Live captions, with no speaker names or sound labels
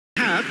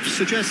That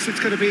suggests it's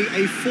going to be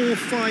a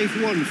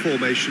 4-5-1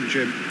 formation,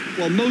 Jim.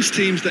 Well, most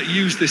teams that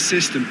use this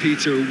system,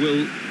 Peter,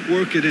 will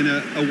work it in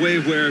a way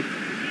where,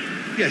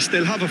 yes,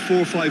 they'll have a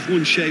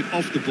 4-5-1 shape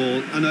off the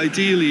ball and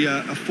ideally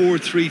a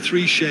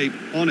 4-3-3 shape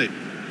on it.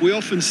 We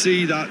often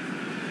see that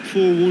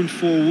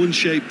 4-1-4-1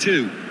 shape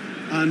too,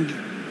 and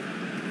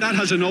that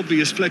has an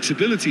obvious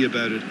flexibility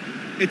about it.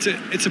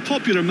 It's a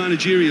popular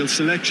managerial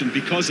selection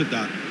because of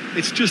that.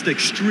 It's just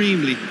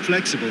extremely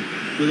flexible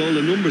with all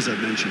the numbers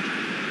I've mentioned.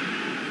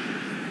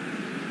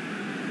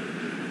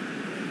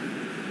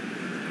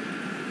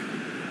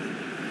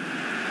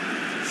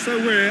 So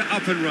we're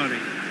up and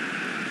running.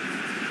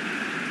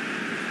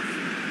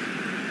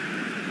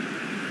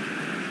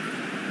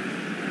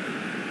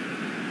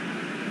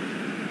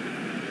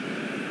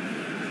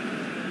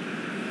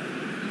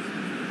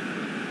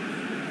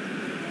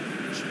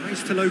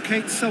 Tries to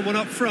locate someone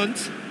up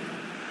front.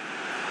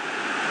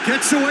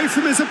 Gets away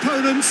from his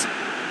opponent.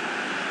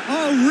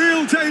 Oh,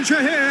 real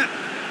danger here.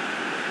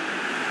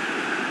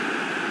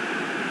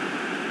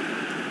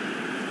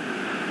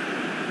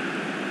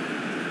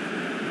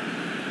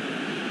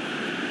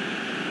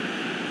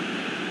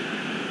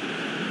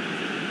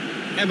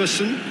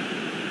 Emerson.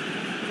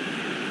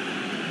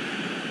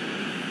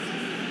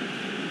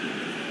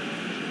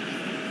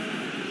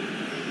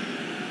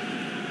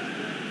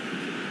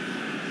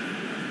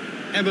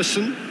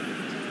 Emerson.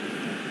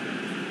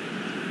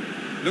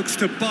 Looks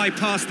to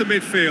bypass the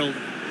midfield.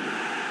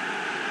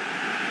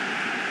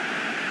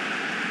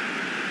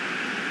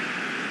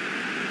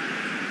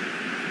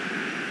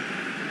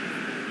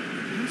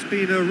 It's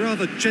been a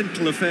rather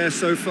gentle affair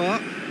so far.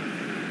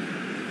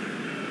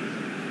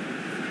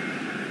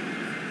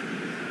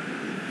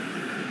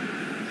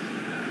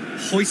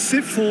 Hoists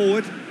it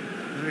forward.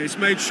 He's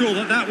made sure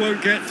that that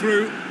won't get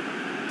through.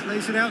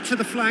 Plays it out to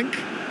the flank.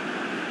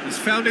 He's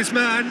found his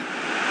man.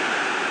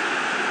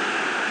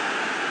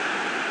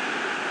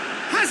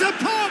 Has a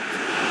pop!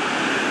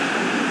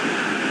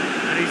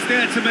 And he's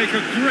there to make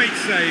a great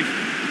save.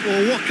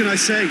 Well, what can I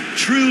say?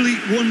 Truly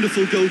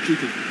wonderful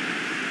goalkeeping.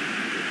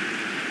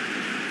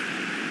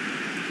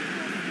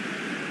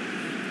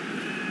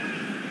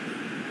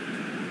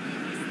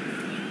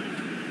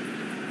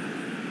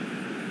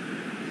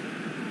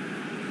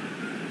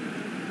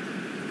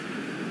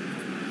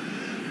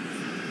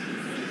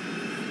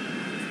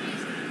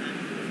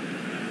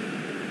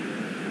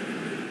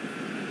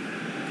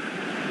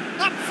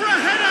 Up for a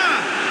header!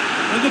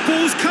 And the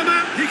ball's come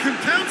out, he can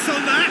pounce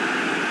on that.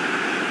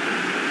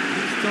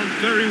 He's done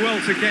very well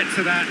to get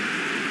to that.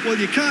 Well,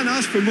 you can't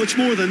ask for much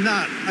more than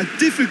that. A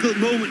difficult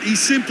moment he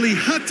simply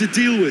had to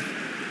deal with.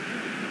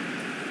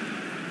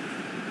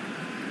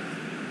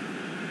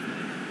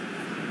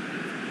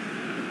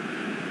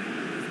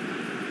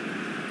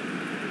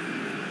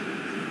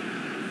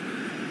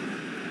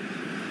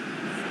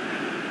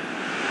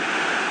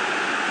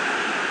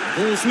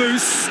 Ball's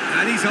loose,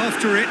 and he's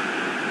after it.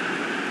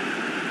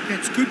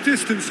 Gets good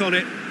distance on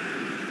it.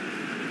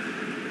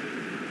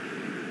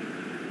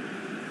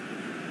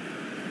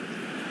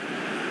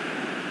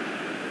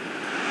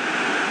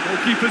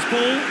 Goalkeeper's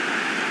ball.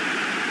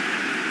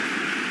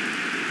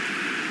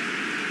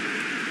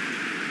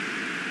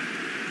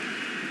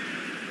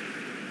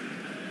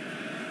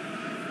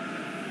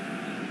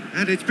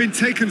 And it's been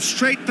taken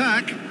straight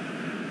back.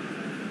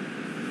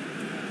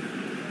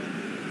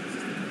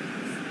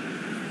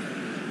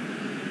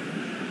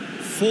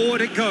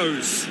 Forward it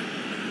goes.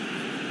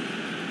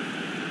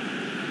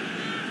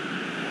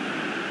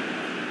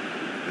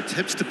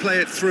 Attempts to play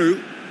it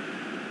through.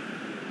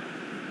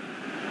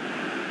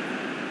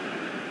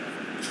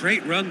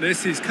 Great run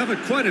this, he's covered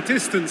quite a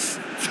distance.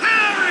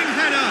 Towering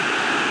header!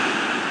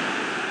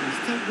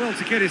 He's done well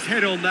to get his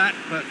head on that,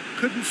 but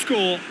couldn't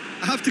score.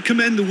 I have to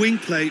commend the wing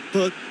play,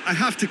 but I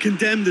have to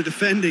condemn the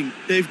defending.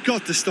 They've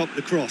got to stop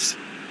the cross.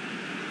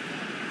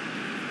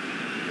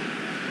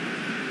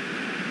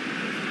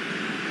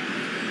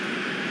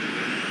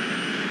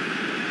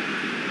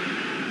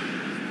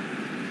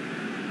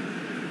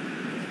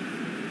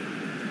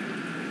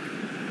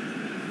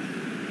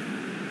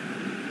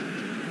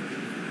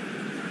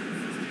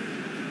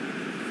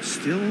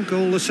 Still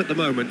goalless at the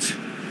moment.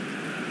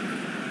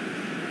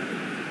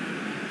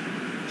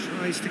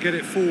 Tries to get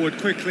it forward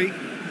quickly.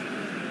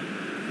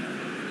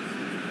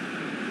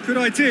 Good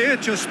idea,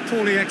 just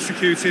poorly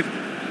executed.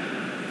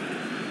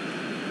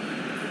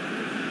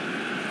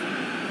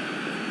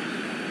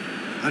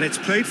 And it's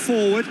played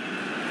forward.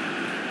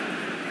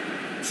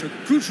 It's a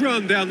good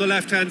run down the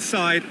left-hand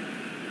side.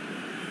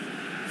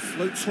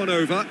 Floats one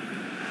over.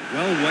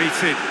 Well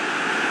weighted.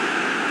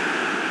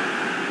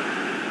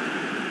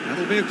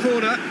 That'll be a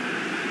corner.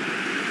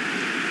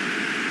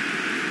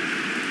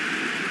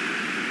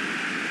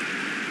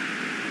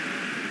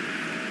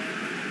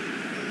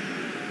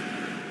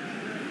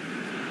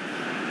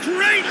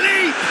 Great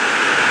leap!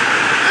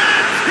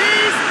 And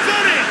he's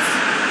done it!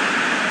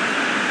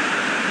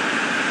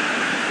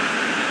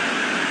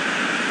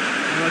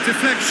 Well, a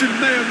deflection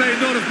may or may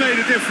not have made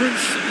a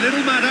difference.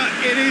 Little matter,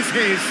 it is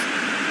his.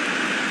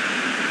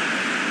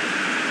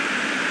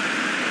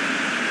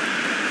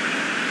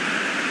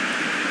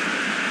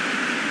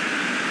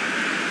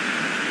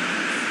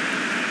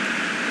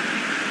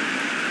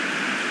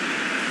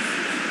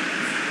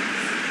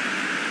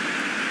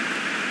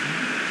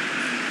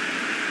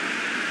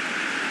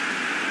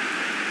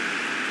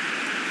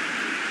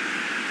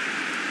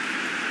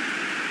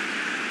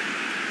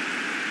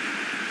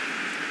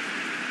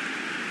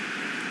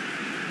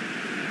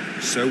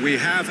 So we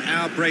have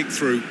our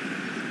breakthrough.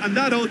 And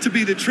that ought to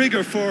be the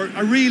trigger for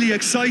a really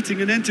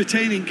exciting and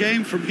entertaining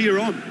game from here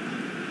on.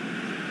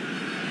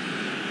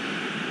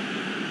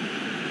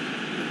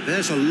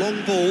 There's a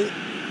long ball,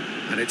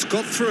 and it's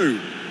got through.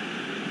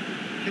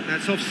 I think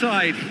that's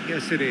offside.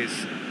 Yes, it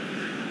is.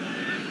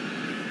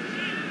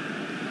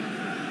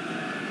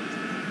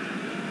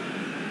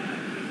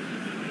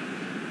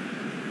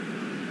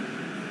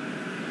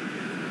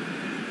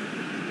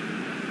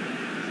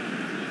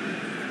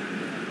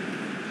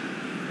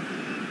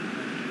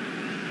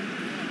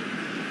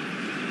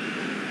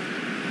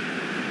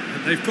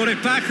 And they've got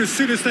it back as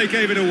soon as they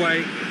gave it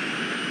away.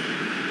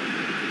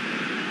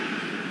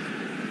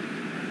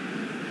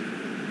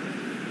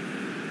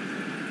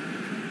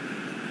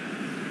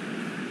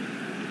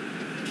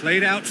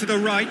 Played out to the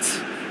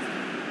right.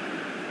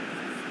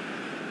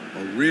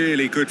 A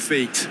really good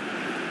feat.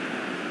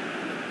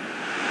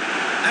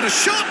 And a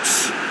shot!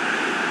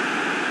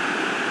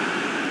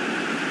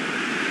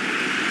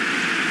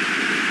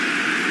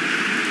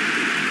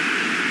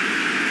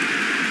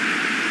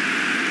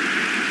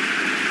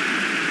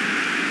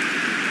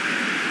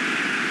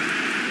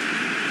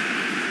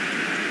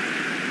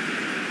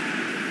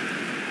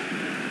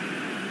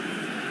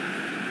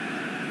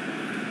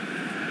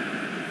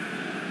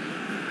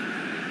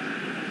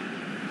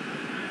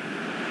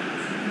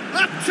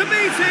 Up to meet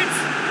it!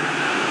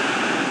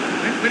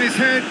 Went with his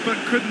head, but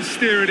couldn't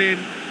steer it in.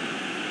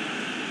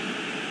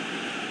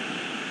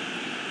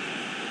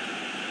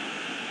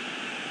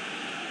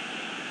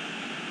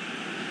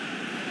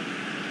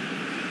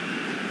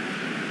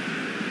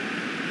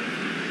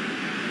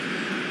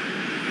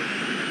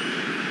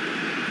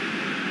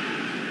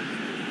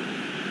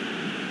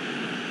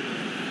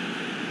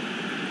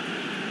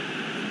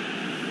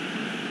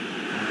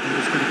 That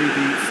is going to be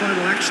the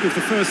final action of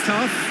the first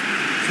half.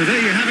 So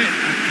there you have it,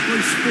 a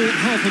close-fought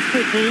half of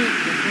football,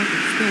 but one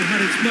that still had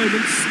its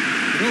moments,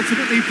 but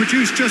ultimately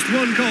produced just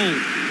one goal.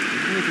 A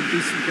more than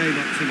decent game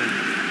up to now.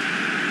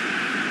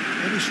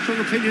 Any strong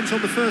opinions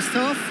on the first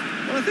half?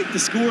 Well, I think the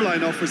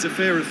scoreline offers a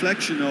fair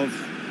reflection of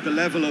the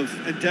level of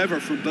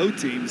endeavour from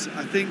both teams.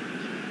 I think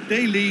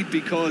they lead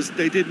because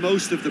they did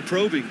most of the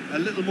probing. A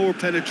little more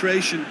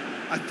penetration,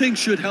 I think,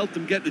 should help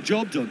them get the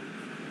job done.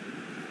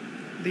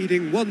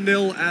 Leading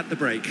 1-0 at the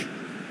break.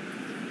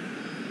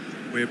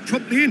 We're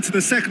promptly into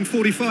the second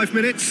 45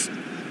 minutes.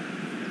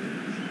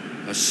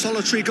 A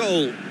solitary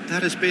goal.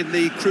 That has been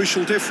the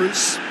crucial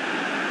difference.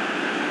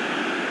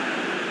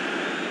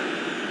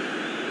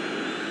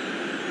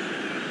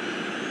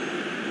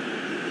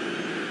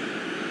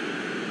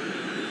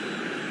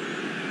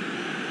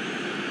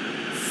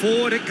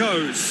 Forward it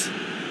goes.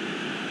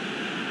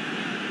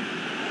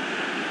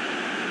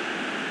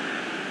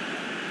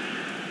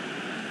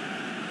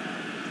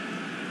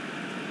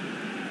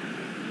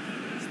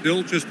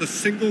 Still just a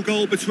single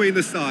goal between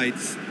the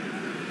sides.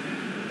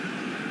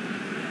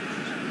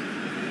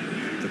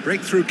 The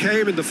breakthrough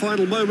came in the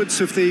final moments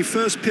of the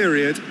first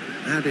period,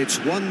 and it's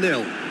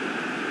 1-0.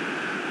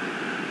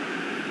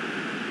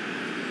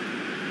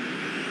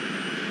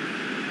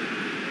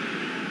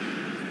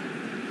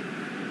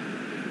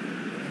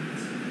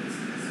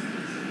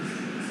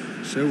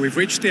 So we've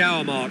reached the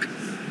hour mark.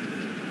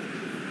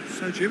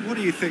 So Jim, what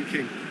are you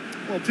thinking?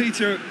 Well,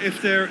 Peter,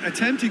 if they're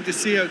attempting to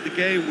see out the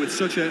game with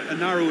such a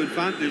narrow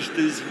advantage,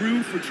 there's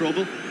room for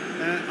trouble.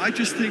 I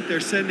just think they're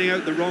sending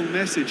out the wrong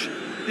message.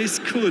 This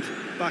could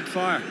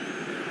backfire.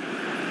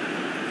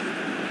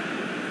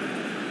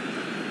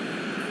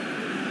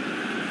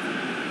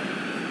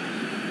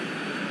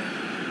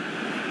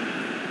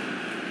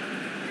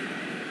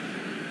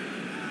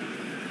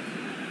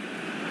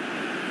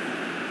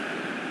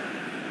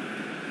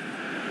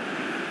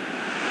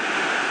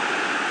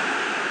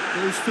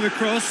 Goes for the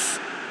cross.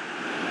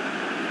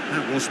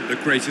 That wasn't the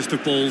greatest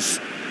of balls.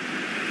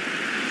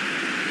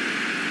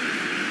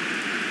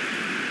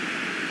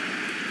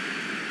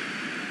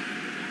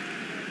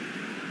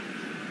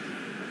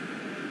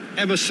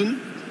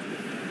 Emerson.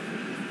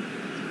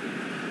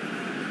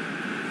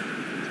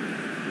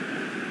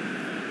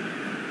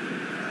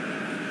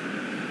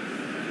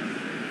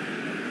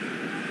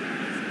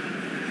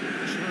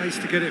 Tries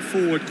to get it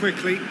forward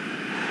quickly.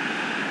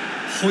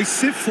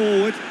 Hoists it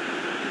forward.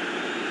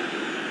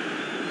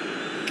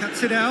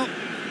 Cuts it out.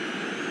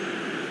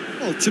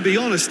 Well, to be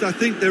honest, I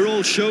think they're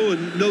all show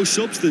and no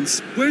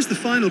substance. Where's the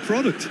final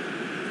product?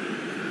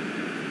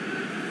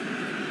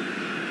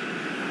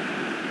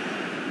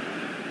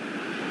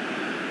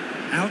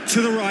 Out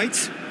to the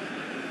right.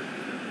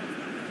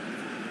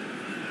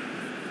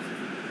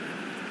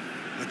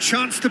 A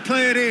chance to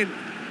play it in.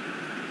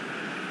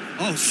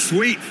 Oh,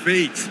 sweet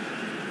feet.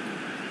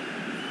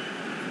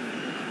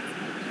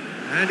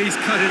 And he's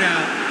cut it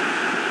out.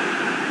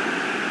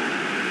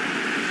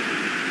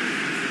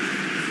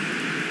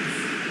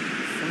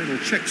 Final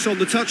checks on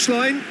the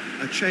touchline.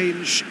 A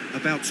change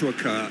about to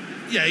occur.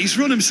 Yeah, he's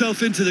run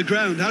himself into the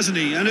ground, hasn't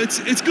he? And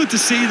it's good to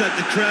see that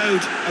the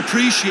crowd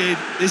appreciate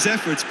his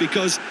efforts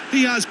because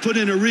he has put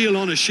in a real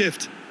honest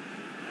shift.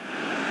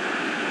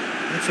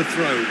 That's a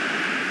throw.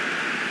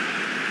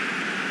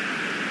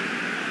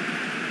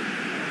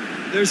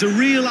 There's a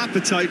real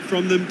appetite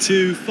from them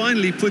to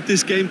finally put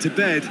this game to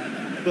bed,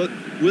 but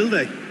will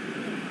they?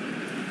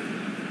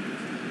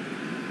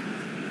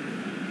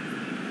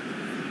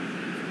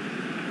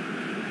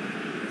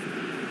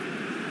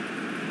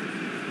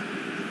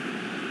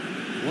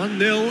 One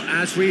 0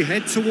 as we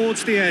head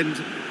towards the end.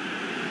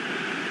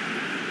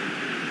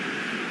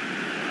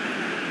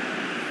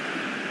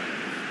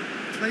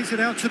 Plays it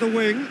out to the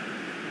wing.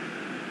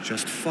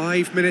 Just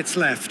 5 minutes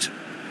left.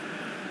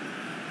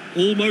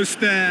 Almost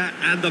there,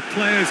 and the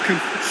players can...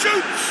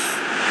 Shoots!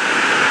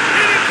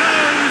 In it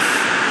goes!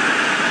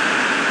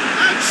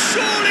 And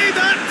surely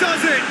that does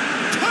it!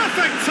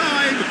 Perfect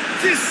time!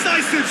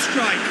 Decisive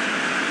strike!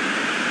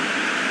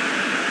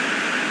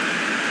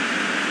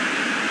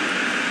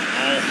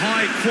 Oh,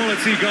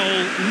 high-quality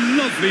goal.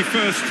 Lovely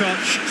first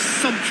touch.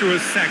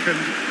 Sumptuous second.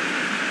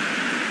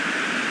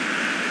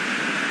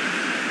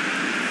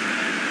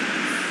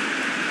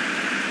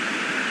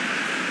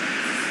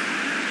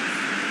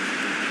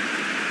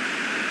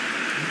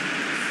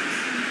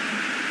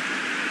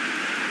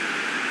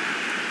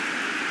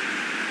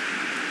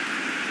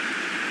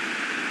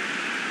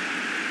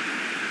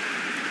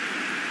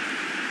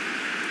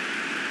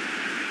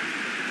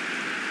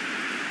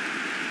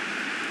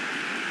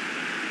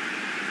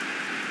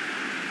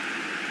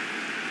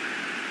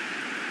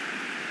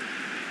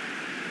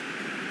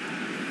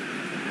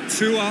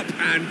 Two up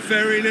and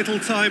very little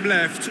time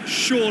left.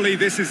 Surely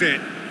this is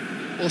it.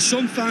 Well,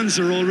 some fans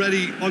are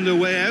already on their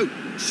way out,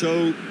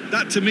 so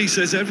that to me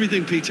says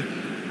everything, Peter.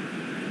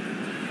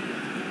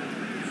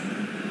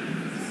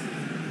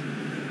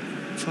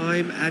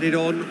 Time added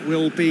on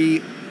will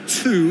be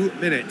 2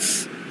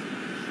 minutes.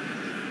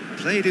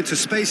 Played into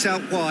space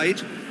out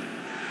wide.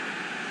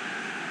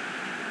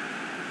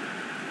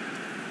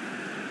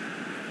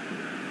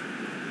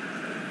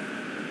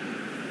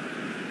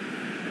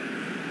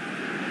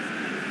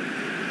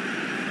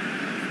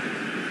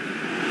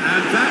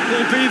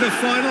 Will be the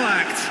final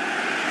act.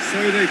 So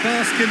they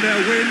bask in their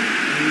win,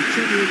 a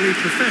genuinely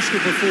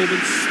professional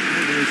performance,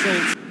 and the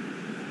result